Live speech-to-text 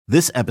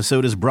This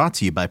episode is brought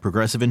to you by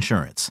Progressive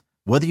Insurance.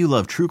 Whether you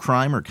love true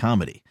crime or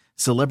comedy,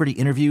 celebrity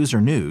interviews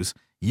or news,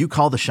 you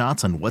call the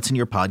shots on what's in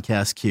your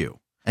podcast queue.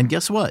 And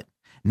guess what?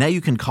 Now you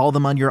can call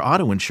them on your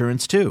auto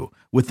insurance too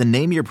with the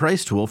Name Your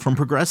Price tool from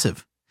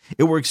Progressive.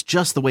 It works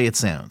just the way it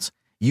sounds.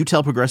 You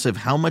tell Progressive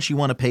how much you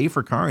want to pay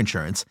for car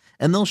insurance,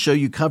 and they'll show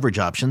you coverage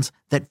options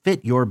that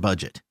fit your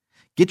budget.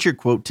 Get your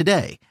quote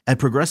today at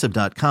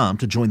Progressive.com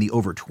to join the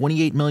over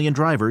 28 million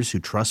drivers who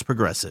trust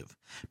Progressive.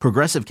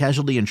 Progressive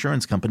Casualty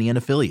Insurance Company and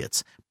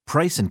Affiliates.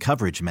 Price and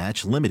coverage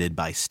match limited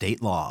by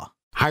state law.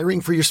 Hiring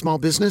for your small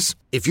business?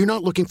 If you're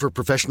not looking for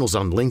professionals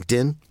on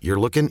LinkedIn, you're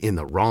looking in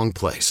the wrong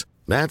place.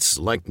 That's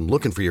like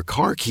looking for your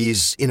car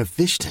keys in a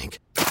fish tank.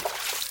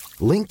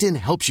 LinkedIn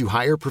helps you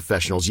hire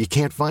professionals you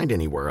can't find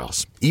anywhere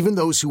else, even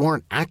those who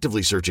aren't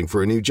actively searching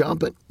for a new job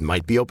but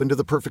might be open to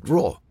the perfect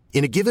role.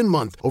 In a given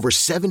month, over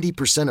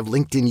 70% of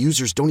LinkedIn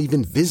users don't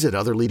even visit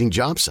other leading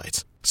job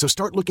sites. So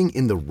start looking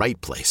in the right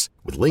place.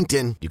 With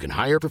LinkedIn, you can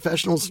hire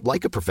professionals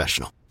like a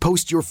professional.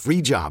 Post your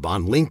free job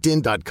on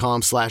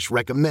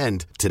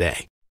linkedin.com/recommend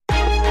today.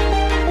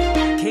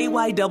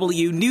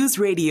 KYW News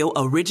Radio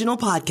original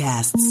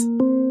podcasts.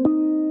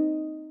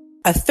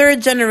 A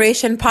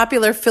third-generation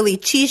popular Philly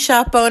cheese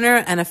shop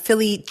owner and a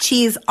Philly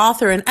cheese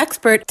author and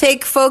expert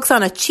take folks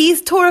on a cheese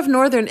tour of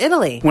northern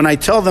Italy. When I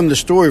tell them the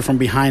story from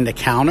behind the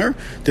counter,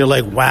 they're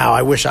like, wow,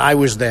 I wish I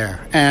was there.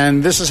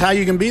 And this is how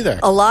you can be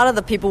there. A lot of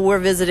the people we're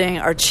visiting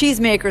are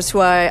cheesemakers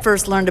who I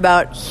first learned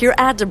about here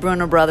at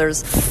DeBruno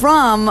Brothers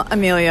from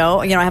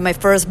Emilio. You know, I had my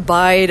first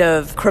bite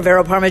of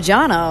Crevero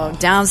Parmigiano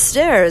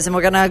downstairs, and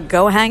we're going to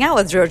go hang out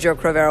with Giorgio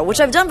Crevero, which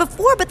I've done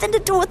before, but then to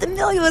do it with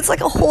Emilio, it's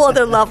like a whole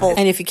other level.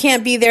 And if you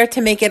can't be there to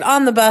make it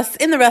on the bus,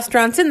 in the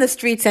restaurants, in the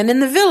streets, and in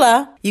the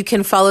villa, you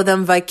can follow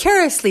them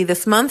vicariously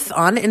this month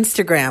on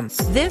Instagram.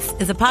 This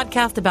is a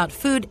podcast about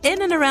food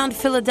in and around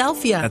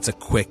Philadelphia. That's a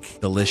quick,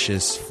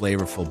 delicious,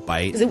 flavorful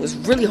bite. It was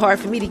really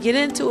hard for me to get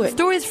into it.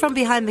 Stories from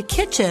behind the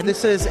kitchen.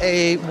 This is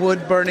a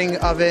wood-burning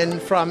oven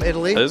from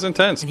Italy. It is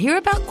intense. And hear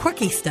about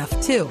quirky stuff,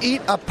 too.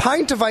 Eat a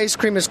pint of ice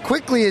cream as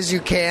quickly as you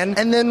can,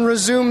 and then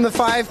resume the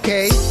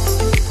 5K.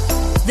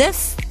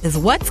 This is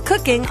What's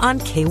Cooking on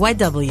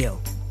KYW.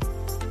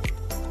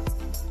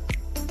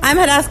 I'm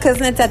Hadass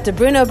Kuznets at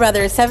DeBruno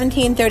Brothers,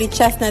 1730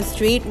 Chestnut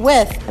Street,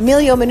 with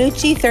Emilio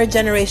Minucci,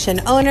 third-generation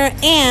owner,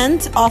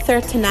 and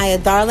author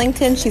Tanaya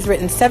Darlington. She's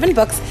written 7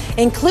 books,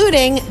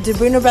 including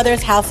DeBruno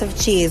Brothers House of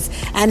Cheese.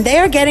 And they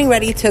are getting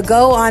ready to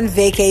go on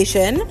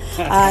vacation.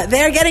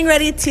 They are getting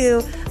ready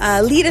to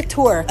lead a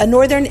tour, a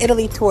northern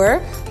Italy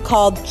tour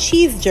called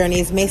Cheese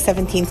Journeys, May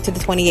 17th to the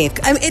 28th.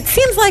 It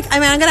seems like,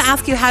 I'm going to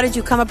ask you, how did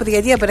you come up with the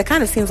idea? But it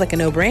kind of seems like a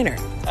no-brainer.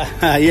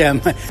 Yeah,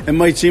 it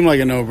might seem like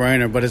a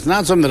no-brainer, but it's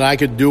not something that I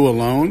could do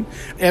alone.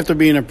 After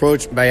being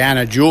approached by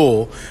Anna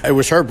Jewell, it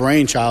was her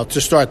brainchild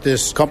to start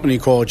this company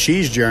called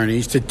Cheese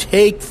Journeys to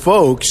take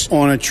folks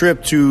on a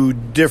trip to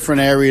different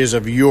areas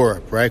of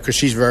Europe, right? Because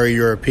she's very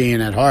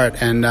European at heart.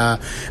 And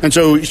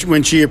so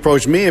when she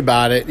approached me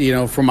about it, you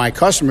know, for my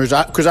customers,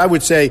 because I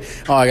would say,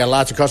 oh, I got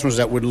lots of customers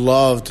that would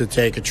love to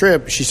take a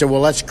trip. She said,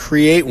 well, let's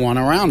create one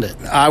around it.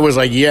 I was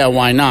like, yeah,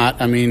 why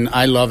not? I mean,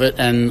 I love it,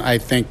 and I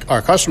think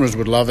our customers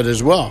would love it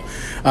as well.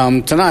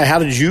 Tanaya, how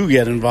did you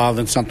get involved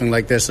in something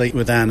like this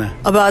with Anna?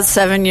 About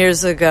 7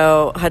 years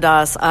ago,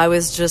 Hadass, I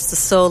was just a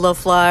solo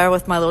flyer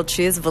with my little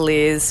cheese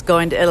valise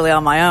going to Italy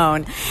on my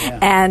own. Yeah.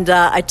 And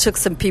I took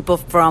some people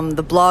from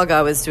the blog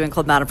I was doing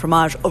called Madame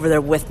Fromage over there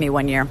with me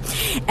one year.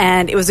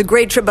 And it was a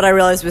great trip, but I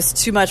realized it was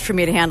too much for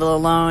me to handle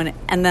alone.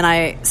 And then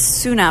I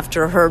soon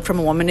after heard from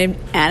a woman named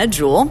Anna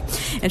Jewell.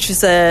 And she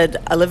said,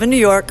 I live in New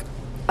York.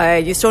 I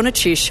used to own a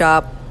cheese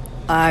shop.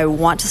 I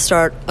want to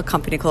start a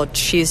company called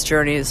Cheese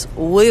Journeys.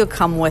 Will you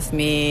come with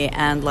me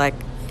and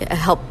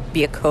help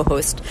be a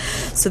co-host?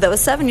 So that was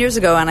 7 years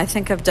ago, and I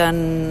think I've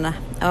done,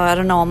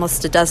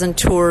 almost a dozen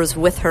tours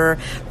with her.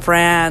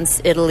 France,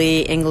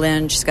 Italy,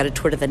 England. She's got a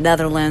tour to the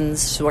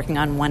Netherlands. She's working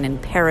on one in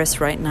Paris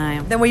right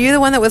now. Then were you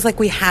the one that was like,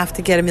 we have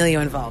to get Emilio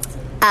involved?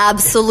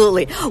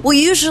 Absolutely. Well,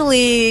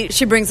 usually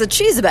she brings a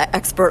cheese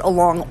expert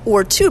along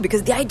or two,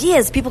 because the idea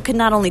is people can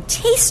not only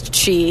taste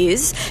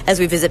cheese as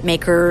we visit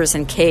makers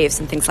and caves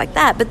and things like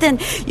that, but then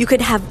you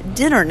could have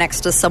dinner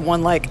next to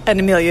someone like an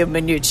Emilio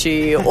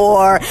Minucci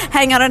or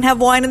hang out and have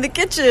wine in the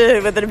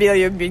kitchen with an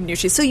Emilio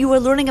Minucci. So you are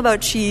learning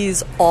about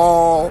cheese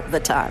all the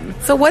time.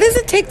 So what does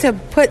it take to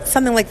put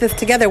something like this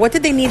together? What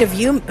did they need of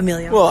you,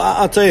 Emilio? Well,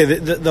 I'll tell you,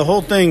 the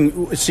whole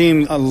thing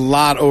seemed a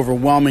lot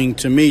overwhelming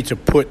to me to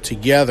put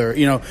together,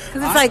 you know.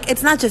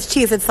 It's not just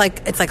cheese. It's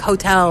like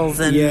hotels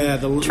and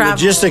the travel.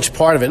 Logistics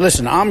part of it.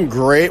 Listen, I'm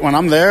great when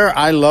I'm there.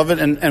 I love it,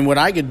 and what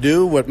I could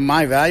do, what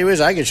my value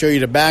is, I could show you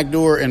the back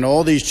door and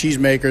all these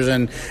cheesemakers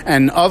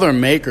and other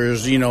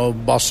makers. You know,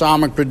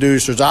 balsamic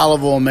producers,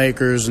 olive oil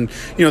makers, and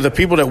you know the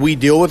people that we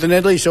deal with in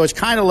Italy. So it's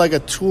kind of like a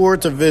tour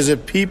to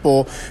visit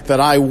people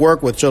that I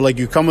work with. So like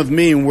you come with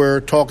me, and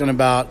we're talking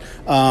about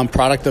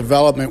product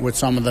development with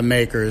some of the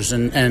makers,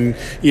 and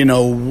you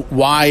know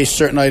why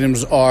certain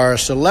items are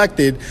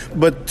selected,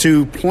 but to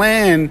to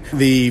plan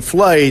the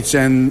flights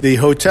and the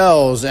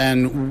hotels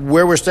and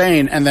where we're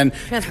staying, and then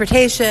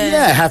transportation.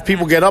 Yeah, have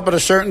people get up at a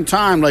certain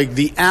time, like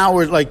the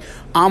hours. Like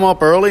I'm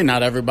up early,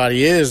 not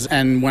everybody is,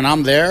 and when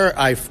I'm there,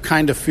 I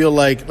kind of feel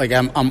like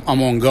I'm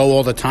on go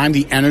all the time.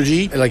 The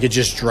energy, like it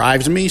just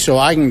drives me, so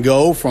I can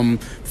go from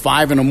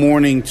 5 in the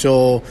morning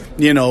till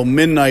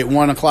midnight,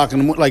 1 o'clock in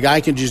the morning. Like I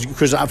can just,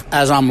 because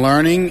as I'm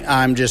learning,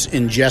 I'm just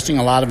ingesting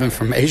a lot of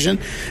information,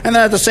 and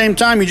then at the same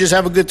time, you just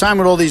have a good time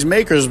with all these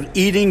makers,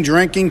 eating,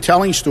 drinking,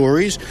 telling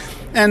stories.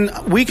 And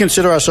we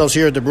consider ourselves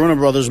here at the Bruno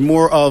Brothers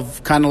more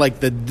of kind of like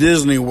the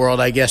Disney World,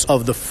 I guess,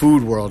 of the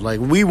food world.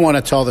 Like we want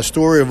to tell the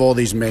story of all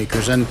these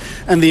makers. And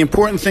the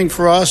important thing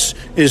for us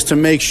is to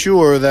make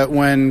sure that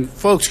when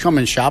folks come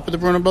and shop at the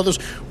Bruno Brothers,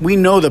 we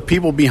know the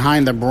people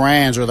behind the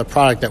brands or the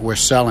product that we're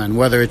selling,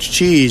 whether it's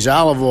cheese,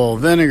 olive oil,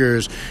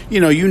 vinegars,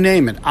 you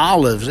name it,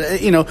 olives,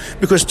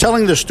 because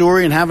telling the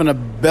story and having a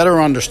better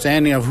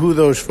understanding of who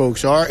those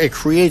folks are, it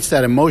creates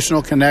that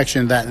emotional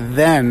connection that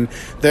then,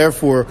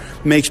 therefore,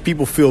 makes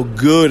people feel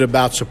good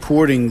about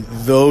supporting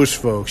those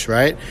folks,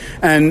 right?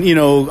 And,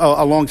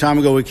 a long time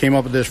ago we came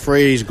up with this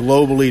phrase,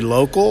 globally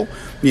local,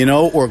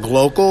 or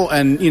glocal.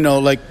 And,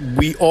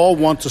 we all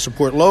want to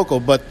support local,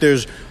 but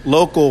there's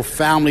local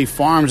family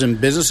farms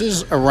and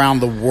businesses around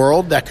the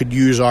world that could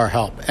use our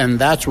help. And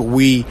that's what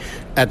we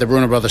at the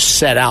Bruno Brothers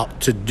set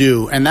out to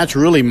do. And that's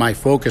really my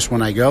focus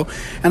when I go.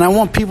 And I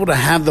want people to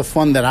have the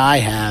fun that I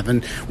have.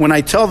 And when I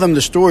tell them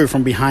the story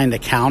from behind the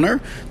counter,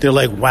 they're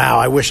like, wow,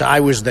 I wish I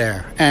was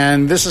there.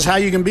 And this is how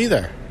you can be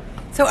there.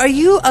 So are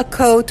you a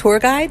co-tour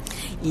guide?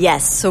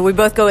 Yes, so we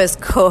both go as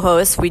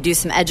co-hosts. We do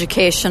some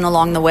education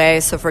along the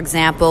way. So, for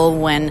example,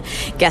 when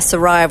guests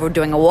arrive, we're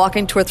doing a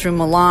walking tour through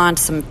Milan,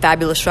 some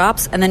fabulous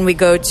shops, and then we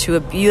go to a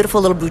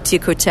beautiful little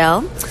boutique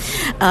hotel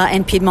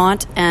in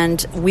Piedmont,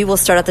 and we will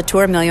start out the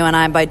tour, Emilio and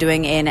I, by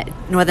doing a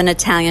Northern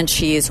Italian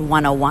cheese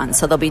 101.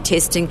 So they'll be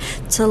tasting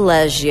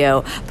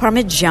Taleggio,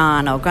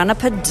 Parmigiano, Grana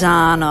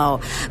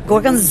Padano,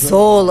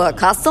 Gorgonzola,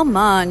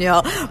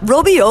 Castelmagno,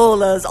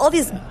 Robiolas, all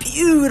these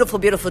beautiful,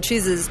 beautiful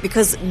cheeses,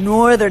 because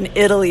Northern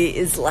Italy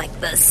is like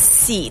the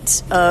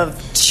seat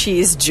of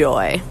cheese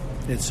joy.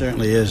 It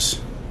certainly is.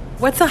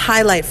 What's a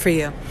highlight for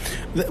you?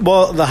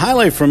 Well, the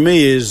highlight for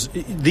me is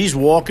these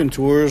walking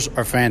tours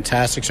are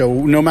fantastic. So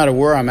no matter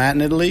where I'm at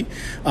in Italy,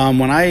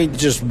 when I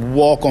just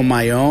walk on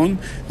my own,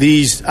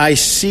 I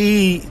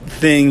see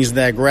things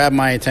that grab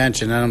my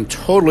attention, and I'm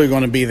totally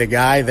going to be the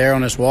guy there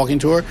on this walking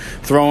tour,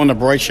 throwing a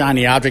bright,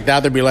 shiny object out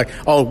there, be like,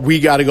 oh, we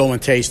got to go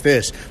and taste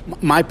this.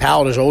 My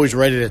palate is always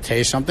ready to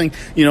taste something,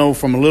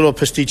 from a little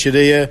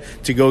pasticceria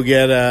to go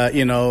get a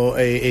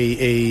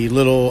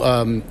little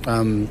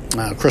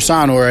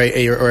croissant or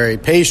a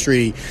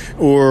pastry,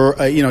 or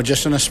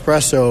just an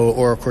espresso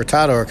or a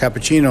cortado or a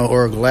cappuccino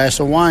or a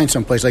glass of wine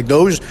someplace. Like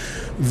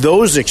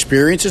those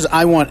experiences,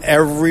 I want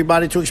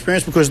everybody to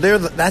experience, because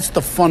that's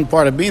the fun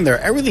part of being there.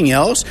 Everything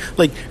else,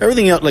 like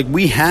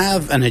we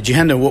have an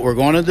agenda of what we're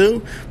going to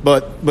do,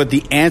 but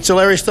the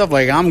ancillary stuff,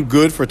 like I'm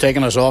good for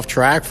taking us off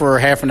track for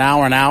half an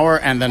hour,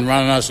 and then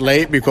running us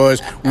late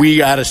because we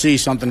got to see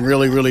something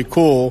really, really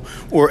cool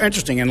or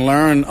interesting and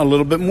learn a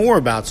little bit more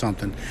about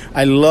something.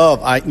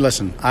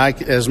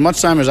 As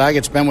much time as I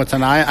could spend with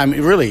Tanaya,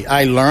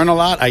 I learn a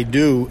lot. I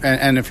do,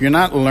 and if you're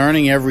not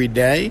learning every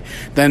day,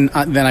 then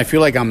I feel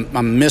like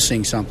I'm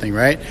missing something,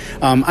 right?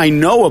 I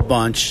know a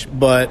bunch,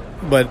 but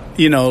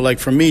like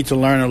for me to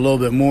learn a little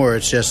bit more,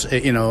 it's just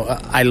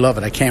I love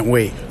it. I can't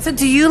wait. So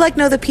do you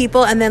know the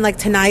people, and then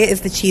Tanaya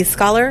is the cheese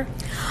scholar?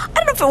 I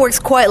don't know if it works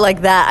quite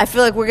like that. I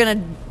feel like we're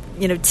gonna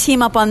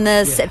team up on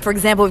this. Yeah. For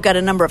example, we've got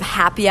a number of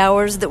happy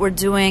hours that we're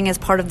doing as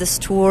part of this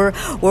tour,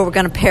 where we're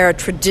going to pair a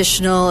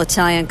traditional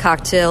Italian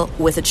cocktail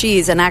with a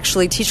cheese and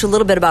actually teach a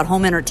little bit about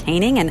home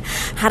entertaining and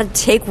how to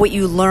take what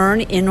you learn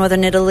in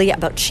Northern Italy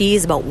about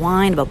cheese, about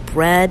wine, about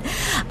bread,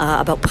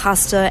 about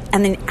pasta,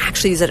 and then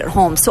actually use it at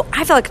home. So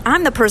I feel like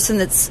I'm the person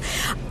that's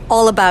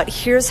all about,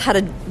 here's how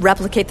to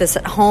replicate this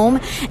at home,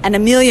 and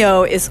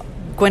Emilio is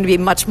going to be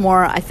much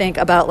more, I think,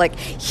 about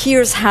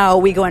here's how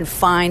we go and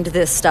find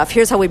this stuff.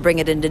 Here's how we bring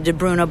it into De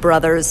Bruno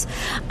Brothers.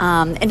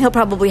 And he'll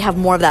probably have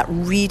more of that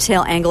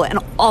retail angle, and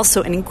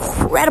also an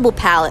incredible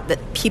palate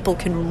that people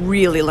can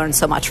really learn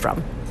so much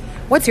from.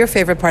 What's your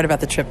favorite part about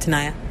the trip,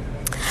 Tanaya?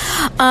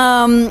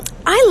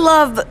 I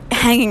love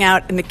hanging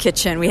out in the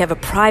kitchen. We have a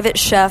private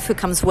chef who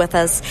comes with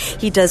us.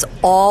 He does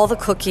all the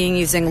cooking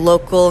using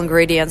local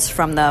ingredients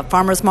from the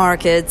farmers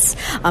markets,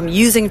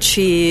 using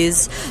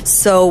cheese.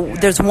 So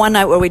there's one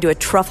night where we do a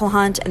truffle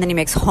hunt, and then he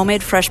makes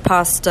homemade fresh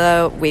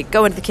pasta. We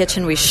go into the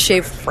kitchen, we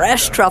shave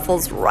fresh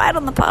truffles right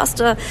on the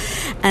pasta.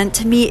 And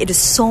to me, it is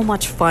so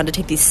much fun to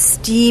take these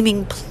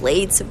steaming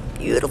plates of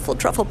beautiful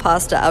truffle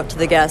pasta out to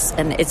the guests,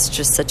 and it's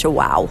just such a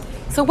wow.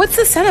 So what's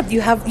the setup? You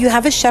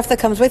have a chef that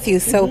comes with you.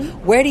 So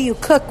where do you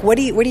cook? Where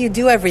do you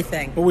do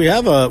everything? Well, we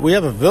have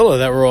a villa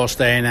that we're all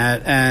staying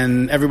at,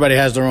 and everybody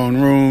has their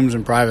own rooms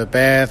and private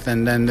bath,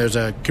 and then there's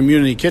a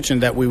community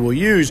kitchen that we will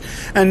use.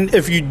 And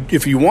if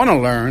you want to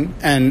learn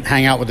and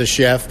hang out with the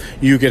chef,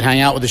 you could hang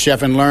out with the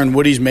chef and learn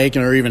what he's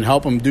making, or even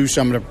help him do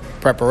some of the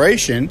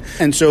preparation.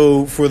 And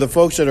so for the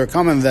folks that are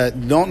coming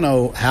that don't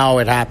know how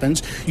it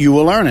happens, you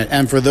will learn it.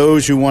 And for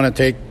those who want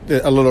to take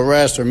a little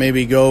rest, or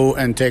maybe go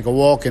and take a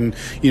walk and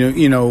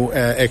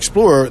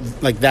explore,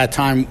 like, that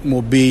time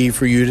will be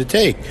for you to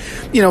take.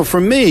 For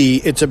me,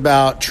 it's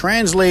about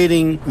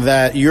translating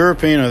that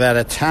European or that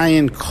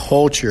Italian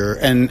culture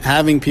and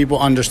having people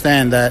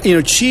understand that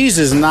cheese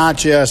is not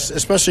just,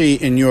 especially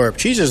in Europe,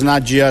 cheese is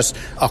not just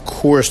a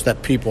course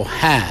that people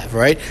have,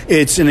 right?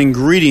 It's an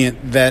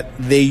ingredient that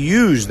they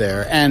use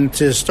there, and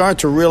to start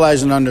to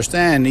realize and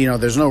understand,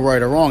 there's no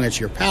right or wrong. It's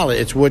your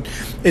palate.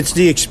 It's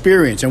the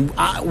experience, and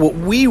what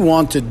we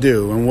want to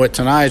do, and what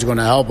Tanaya is going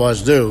to help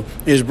us do,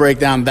 is break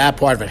down that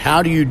part of it.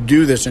 How do you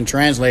do this and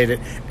translate it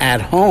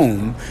at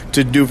home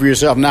to do for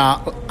yourself?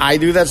 Now, I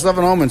do that stuff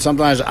at home, and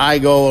sometimes I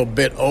go a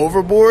bit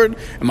overboard,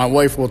 and my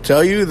wife will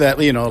tell you that,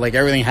 like,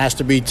 everything has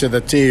to be to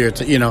the T, or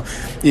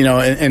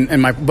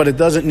but it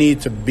doesn't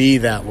need to be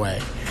that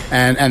way.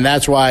 And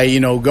that's why,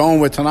 going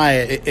with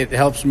Tanaya, it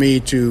helps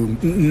me to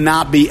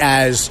not be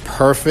as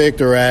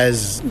perfect, or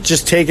as,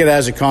 just take it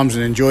as it comes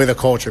and enjoy the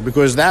culture,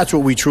 because that's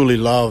what we truly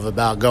love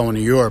about going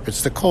to Europe.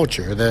 It's the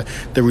culture,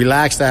 the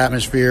relaxed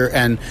atmosphere,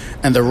 and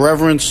the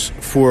reverence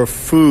for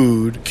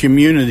food,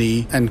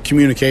 community, and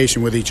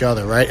communication with each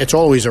other, right? It's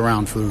always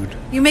around food.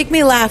 You make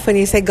me laugh when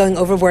you say going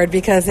overboard,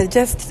 because it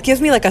just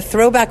gives me like a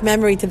throwback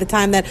memory to the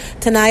time that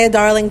Tanaya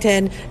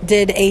Darlington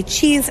did a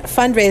cheese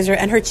fundraiser,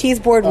 and her cheese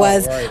board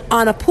was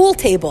on a pool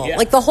table,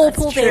 like the whole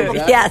pool table.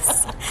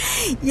 Yes.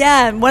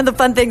 Yeah, and one of the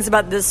fun things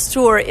about this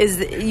tour is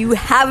that you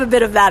have a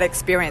bit of that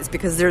experience,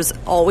 because there's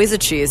always a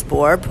cheese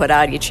board put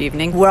out each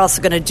evening. We're also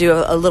going to do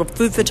a little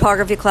food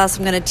photography class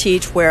I'm going to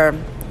teach, where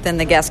then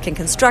the guests can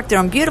construct their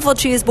own beautiful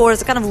cheese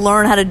boards, kind of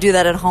learn how to do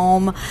that at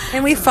home.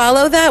 Can we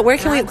follow that? Where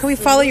can we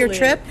follow your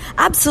trip?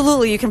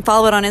 Absolutely. You can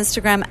follow it on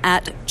Instagram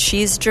at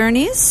Cheese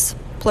Journeys,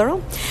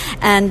 plural.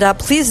 And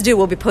please do.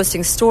 We'll be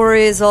posting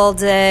stories all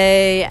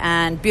day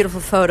and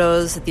beautiful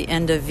photos at the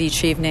end of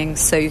each evening,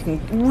 so you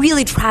can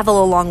really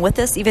travel along with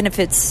us, even if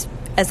it's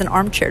as an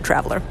armchair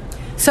traveler.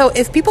 So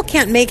if people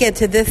can't make it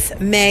to this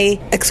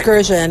May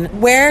excursion,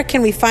 where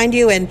can we find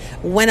you, and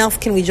when else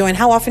can we join?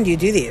 How often do you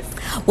do these?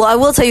 Well, I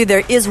will tell you,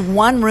 there is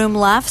one room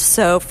left,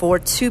 so for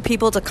 2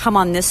 people to come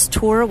on this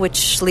tour,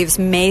 which leaves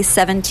May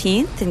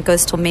 17th and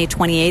goes till May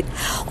 28th.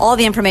 All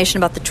the information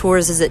about the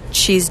tours is at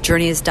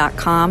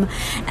cheesejourneys.com,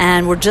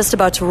 and we're just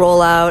about to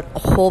roll out a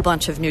whole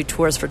bunch of new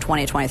tours for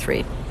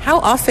 2023. How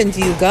often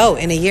do you go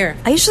in a year?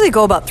 I usually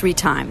go about 3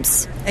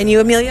 times. And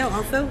you, Emilio,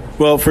 also?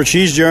 Well, for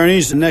Cheese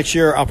Journeys, next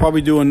year I'll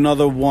probably do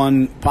another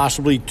one,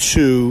 possibly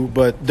 2,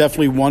 but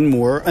definitely one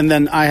more. And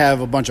then I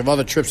have a bunch of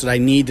other trips that I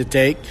need to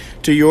take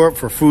to Europe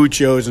for food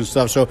shows and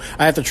stuff, so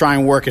I have to try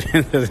and work it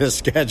into this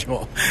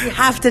schedule. You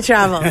have to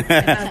travel.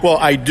 Well,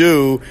 I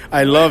do.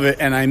 I love it,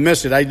 and I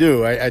miss it. I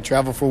do. I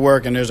travel for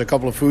work, and there's a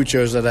couple of food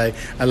shows that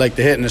I like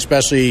to hit, and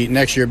especially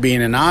next year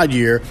being an odd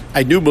year,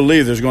 I do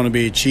believe there's going to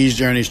be a Cheese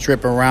Journeys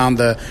trip around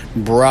the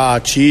Bra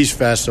Cheese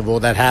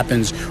Festival that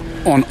happens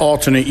on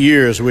alternate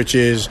years, which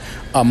is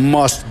a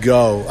must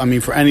go. I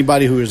mean, for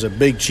anybody who is a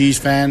big cheese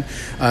fan,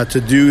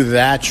 to do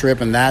that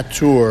trip and that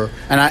tour,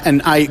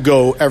 and I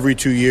go every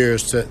 2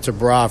 years to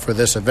Bra for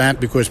this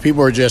event, because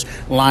people are just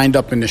lined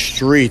up in the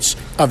streets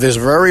of this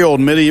very old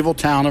medieval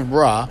town of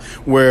Bra,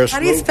 where how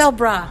do you spell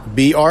Bra?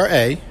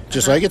 B-R-A,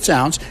 just like it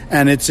sounds,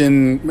 and it's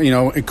in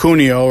in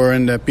Cuneo, or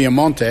in the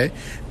Piemonte,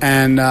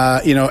 and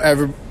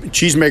every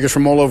cheesemakers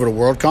from all over the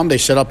world come. They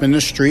set up in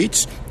the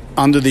streets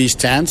under these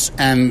tents,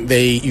 and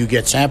you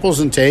get samples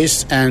and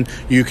tastes, and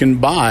you can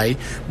buy.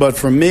 But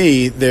for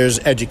me, there's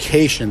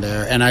education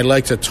there, and I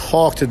like to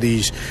talk to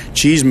these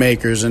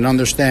cheesemakers and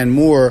understand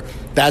more.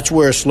 That's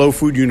where Slow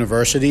Food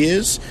University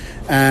is,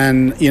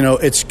 and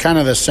it's kind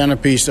of the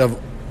centerpiece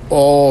of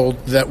all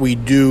that we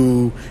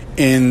do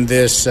in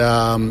this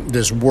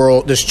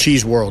world, this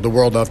cheese world, the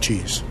world of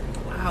cheese.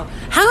 Wow.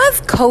 How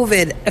has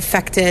COVID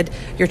affected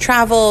your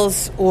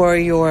travels or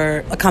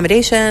your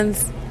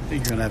accommodations? You're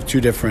going to have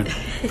 2 different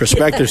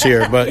perspectives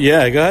here, but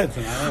yeah, go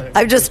ahead.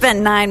 I've just spent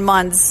 9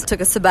 months,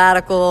 took a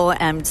sabbatical,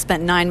 and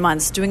spent 9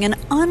 months doing an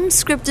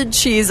unscripted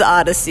cheese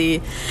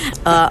odyssey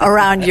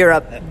around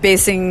Europe,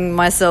 basing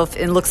myself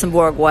in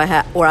Luxembourg,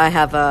 where I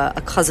have a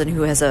cousin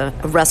who has a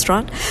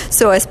restaurant.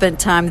 So I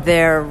spent time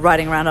there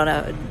riding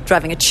around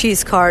driving a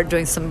cheese cart,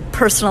 doing some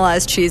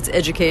personalized cheese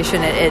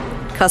education at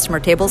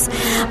customer tables,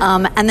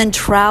 and then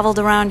traveled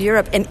around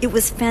Europe. And it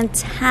was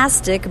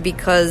fantastic,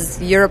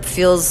 because Europe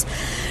feels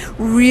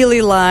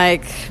really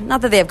like,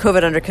 not that they have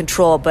COVID under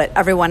control, but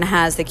everyone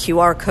has the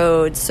QR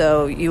code,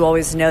 so you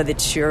always know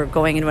that you're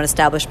going into an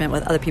establishment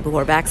with other people who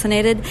are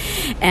vaccinated.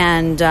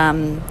 And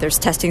there's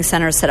testing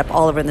centers set up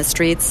all over in the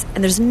streets,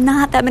 and there's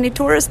not that many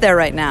tourists there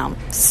right now.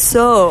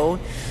 So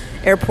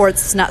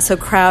Airports not so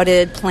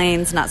crowded,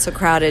 planes not so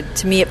crowded.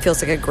 To me, it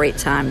feels like a great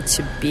time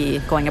to be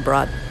going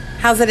abroad.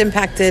 How's it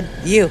impacted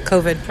you,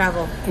 COVID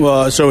travel?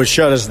 Well, so it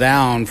shut us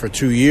down for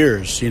 2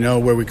 years,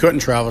 where we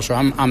couldn't travel. So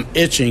I'm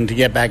itching to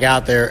get back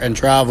out there and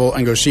travel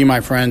and go see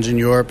my friends in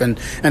Europe and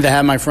to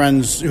have my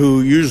friends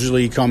who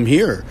usually come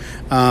here.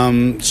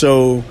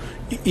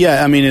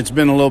 It's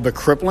been a little bit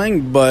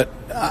crippling, but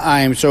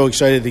I am so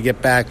excited to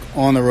get back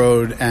on the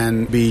road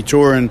and be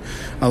touring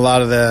a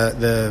lot of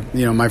the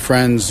my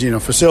friends,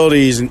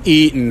 facilities and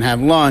eat and have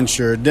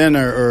lunch or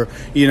dinner or,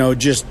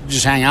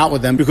 just hang out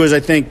with them, because I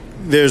think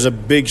there's a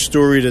big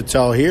story to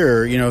tell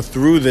here,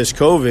 through this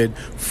COVID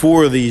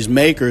for these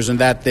makers, and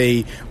that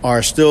they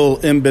are still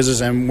in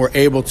business and were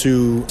able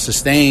to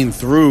sustain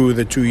through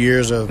the 2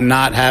 years of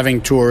not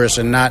having tourists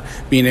and not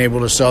being able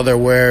to sell their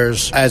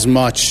wares as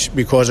much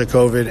because of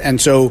COVID.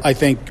 And so I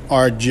think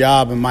our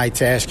job and my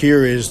task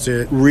here is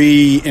to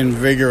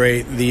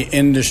reinvigorate the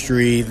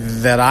industry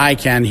that I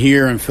can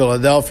here in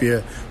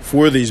Philadelphia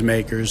for these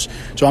makers.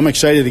 So I'm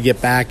excited to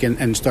get back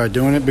and start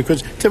doing it,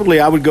 because typically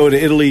I would go to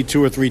Italy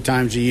 2 or 3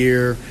 times a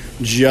year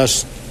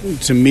just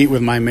to meet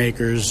with my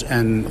makers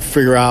and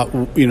figure out,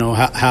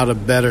 how to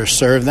better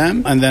serve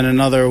them. And then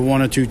another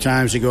 1 or 2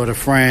 times to go to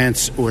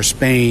France or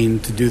Spain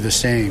to do the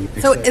same.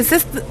 So is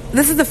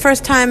this is the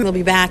first time you'll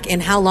be back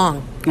in how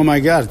long? Oh my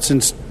God,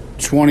 since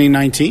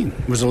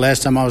 2019 was the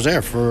last time I was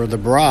there for the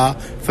Bra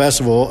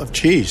Festival of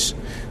Cheese.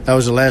 That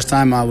was the last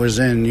time I was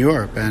in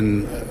Europe,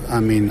 and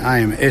I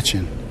am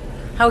itching.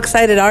 How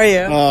excited are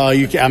you? Oh,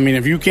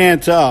 if you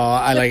can't tell,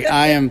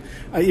 I'm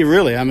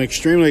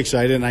extremely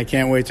excited, and I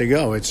can't wait to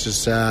go. It's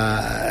just,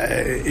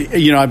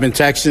 I've been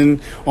texting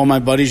all my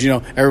buddies.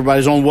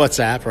 Everybody's on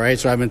WhatsApp, right?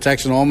 So I've been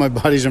texting all my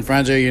buddies and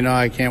friends.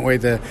 I can't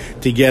wait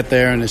to get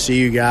there and to see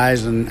you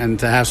guys and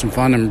to have some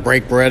fun and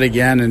break bread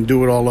again and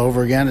do it all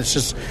over again. It's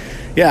just,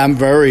 I'm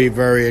very,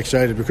 very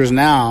excited, because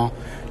now,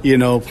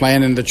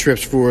 planning the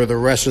trips for the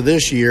rest of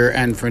this year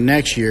and for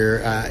next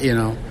year,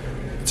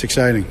 it's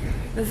exciting.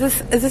 Is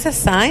this a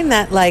sign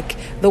that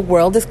the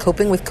world is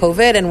coping with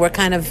COVID and we're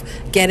kind of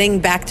getting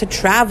back to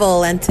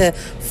travel and to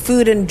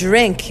food and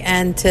drink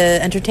and to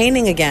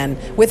entertaining again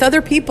with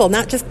other people,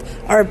 not just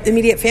our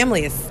immediate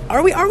families?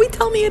 Are we?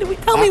 Tell me.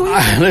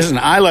 Listen,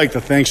 I like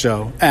to think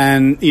so,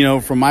 and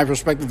from my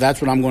perspective, that's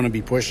what I'm going to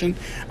be pushing.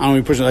 I'm going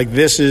to be pushing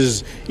this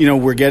is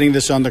we're getting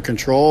this under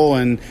control,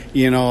 and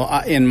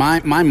in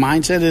my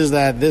mindset is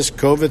that this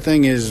COVID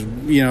thing is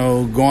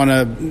going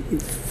to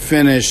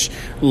finish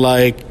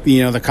like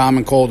the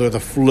common cold or the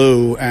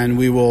flu, and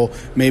we will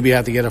maybe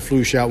have to get a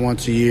flu shot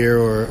once a year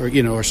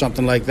or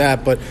something like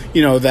that, but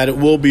that it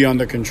will be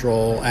under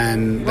control.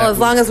 And as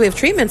long as we have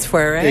treatments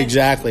for it, right?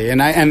 Exactly. And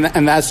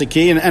that's the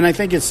key, and I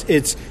think it's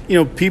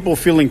people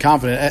feeling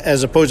confident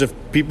as opposed to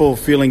people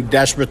feeling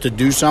desperate to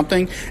do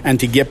something and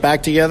to get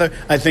back together.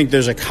 I think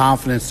there's a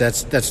confidence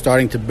that's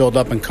starting to build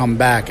up and come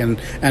back, and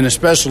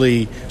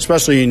especially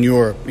in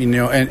Europe,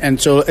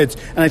 and so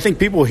and I think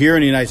people here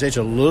in the United States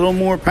are a little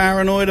more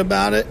paranoid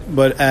about it,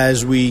 but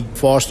as we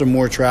foster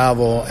more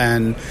travel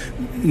and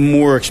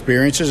more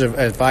experiences,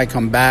 if I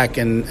come back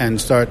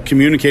and start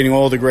communicating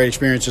all the great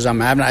experiences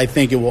I'm having, I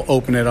think it will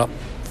open it up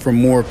for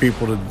more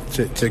people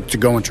to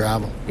go and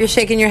travel. You're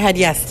shaking your head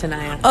yes,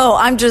 Tanaya. Oh,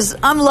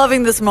 I'm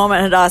loving this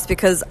moment, Hadas,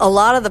 because a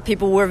lot of the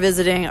people we're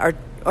visiting are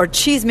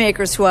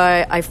cheesemakers who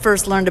I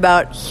first learned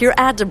about here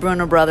at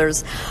DeBruno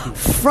Brothers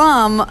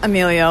from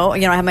Emilio.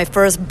 I had my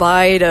first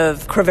bite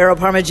of Crevero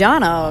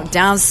Parmigiano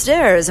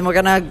downstairs, and we're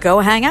going to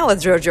go hang out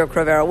with Giorgio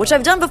Crevero, which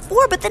I've done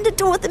before, but then to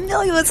do it with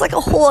Emilio, it's like a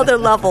whole other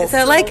level.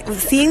 So like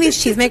seeing these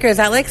cheesemakers, is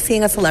that like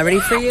seeing a celebrity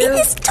for you?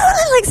 It's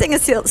totally like seeing a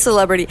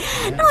celebrity.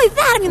 Not only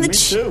that,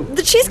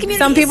 the cheese community.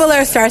 Some people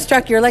are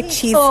starstruck. You're like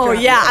cheese. Oh,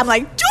 yeah. I'm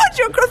like,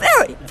 Giorgio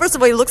Crevero. First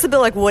of all, he looks a bit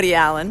like Woody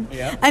Allen.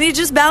 Yeah. And he's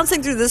just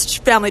bouncing through this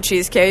family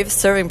cheese cave,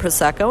 serving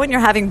Prosecco, and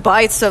you're having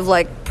bites of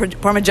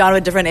Parmigiano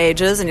at different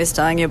ages, and he's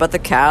telling you about the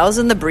cows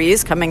and the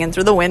breeze coming in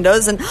through the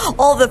windows and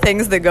all the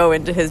things that go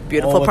into his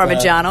beautiful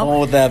Parmigiano.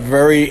 All with that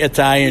very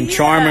Italian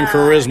charm and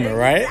charisma,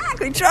 right?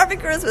 Exactly. Charm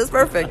and charisma is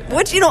perfect.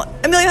 Which,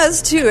 Emilio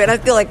has too, and I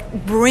feel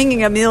like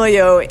bringing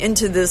Emilio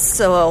into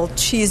this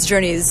Cheese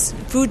Journeys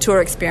food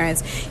tour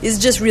experience is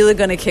just really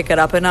going to kick it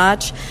up a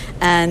notch,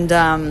 and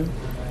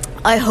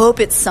I hope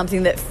it's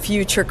something that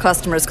future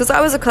customers, because I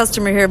was a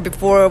customer here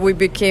before we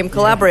became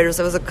collaborators.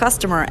 I was a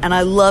customer, and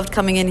I loved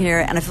coming in here,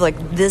 and I feel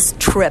like this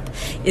trip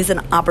is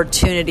an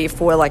opportunity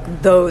for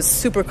those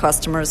super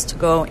customers to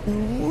go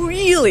and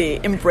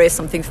really embrace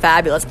something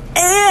fabulous,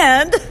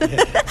 and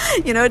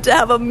to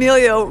have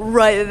Emilio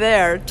right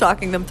there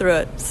talking them through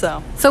it.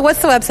 So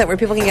what's the website where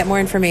people can get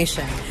more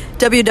information?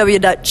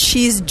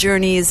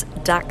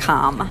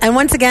 www.cheesejourneys.com. And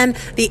once again,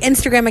 the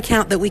Instagram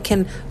account that we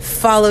can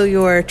follow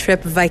your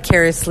trip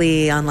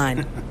vicariously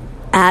online.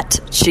 At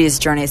Cheese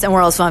Journeys. And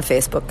we're also on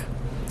Facebook.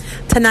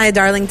 Tanaya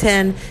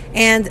Darlington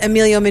and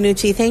Emilio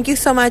Minucci, thank you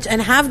so much, and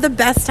have the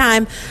best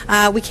time.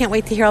 We can't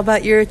wait to hear all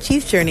about your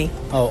cheese journey.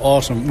 Oh,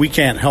 awesome. We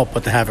can't help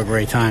but to have a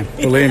great time.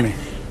 Believe me.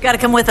 Got to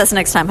come with us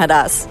next time,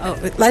 Hadass. Oh,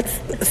 let's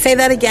say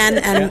that again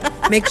and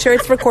make sure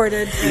it's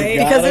recorded.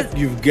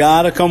 You've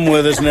got to come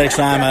with us next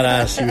time at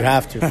us. You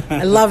have to.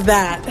 I love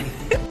that.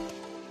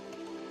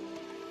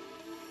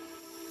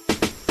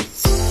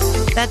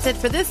 That's it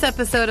for this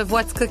episode of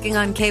What's Cooking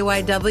on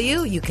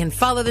KYW. You can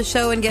follow the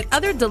show and get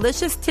other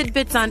delicious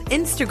tidbits on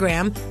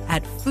Instagram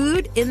at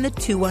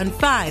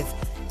foodinthe215.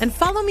 And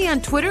follow me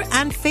on Twitter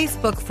and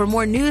Facebook for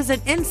more news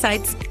and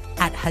insights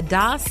at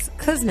Hadass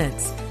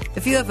Kuznets.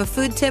 If you have a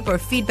food tip or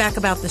feedback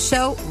about the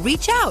show,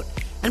 reach out.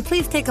 And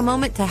please take a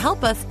moment to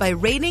help us by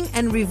rating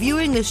and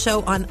reviewing the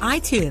show on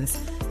iTunes.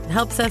 It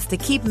helps us to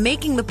keep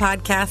making the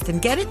podcast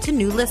and get it to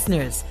new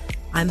listeners.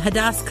 I'm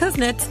Hadass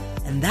Kuznets,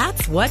 and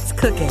that's What's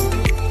Cooking.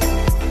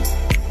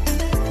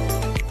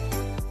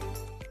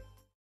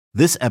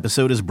 This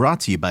episode is brought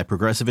to you by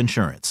Progressive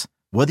Insurance.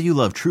 Whether you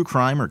love true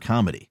crime or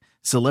comedy,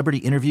 celebrity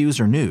interviews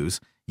or news,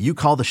 you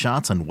call the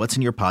shots on what's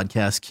in your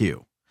podcast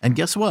queue. And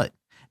guess what?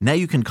 Now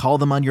you can call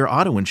them on your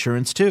auto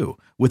insurance too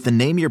with the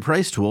Name Your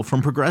Price tool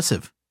from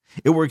Progressive.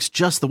 It works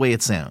just the way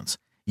it sounds.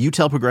 You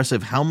tell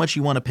Progressive how much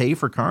you want to pay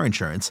for car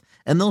insurance,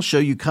 and they'll show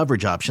you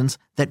coverage options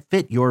that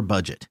fit your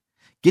budget.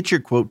 Get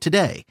your quote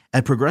today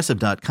at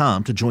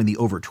Progressive.com to join the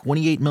over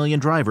 28 million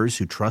drivers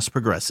who trust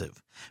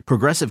Progressive.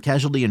 Progressive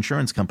Casualty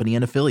Insurance Company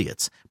and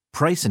Affiliates.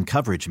 Price and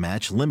coverage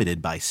match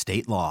limited by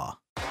state law.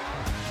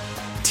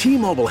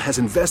 T-Mobile has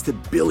invested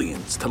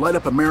billions to light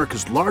up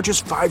America's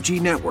largest 5G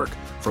network,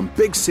 from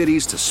big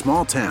cities to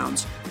small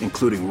towns,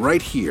 including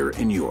right here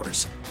in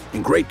yours.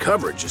 And great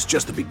coverage is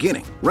just the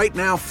beginning. Right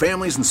now,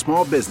 families and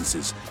small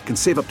businesses can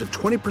save up to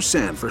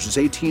 20% versus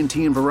AT&T and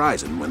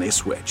Verizon when they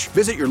switch.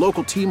 Visit your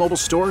local T-Mobile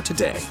store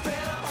today.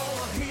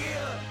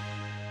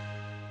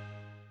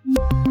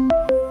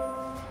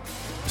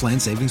 Plan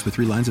savings with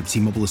 3 lines of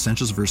T-Mobile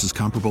Essentials versus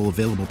comparable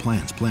available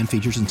plans. Plan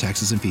features and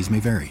taxes and fees may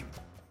vary.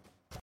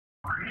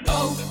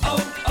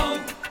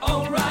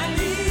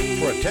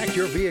 Protect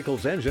your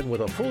vehicle's engine with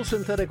a full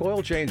synthetic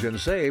oil change and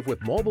save with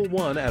Mobil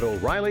 1 at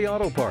O'Reilly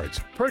Auto Parts.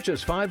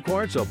 Purchase 5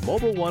 quarts of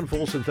Mobil 1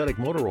 full synthetic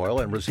motor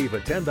oil and receive a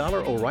 $10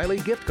 O'Reilly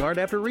gift card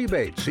after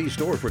rebate. See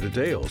store for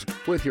details.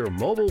 With your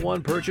Mobil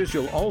 1 purchase,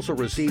 you'll also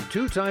receive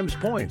 2 times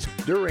points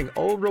during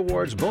O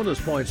Rewards Bonus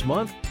Points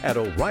Month at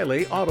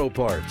O'Reilly Auto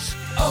Parts.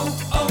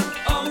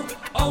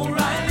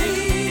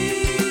 O'Reilly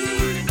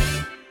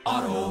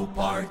Auto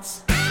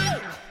Parts.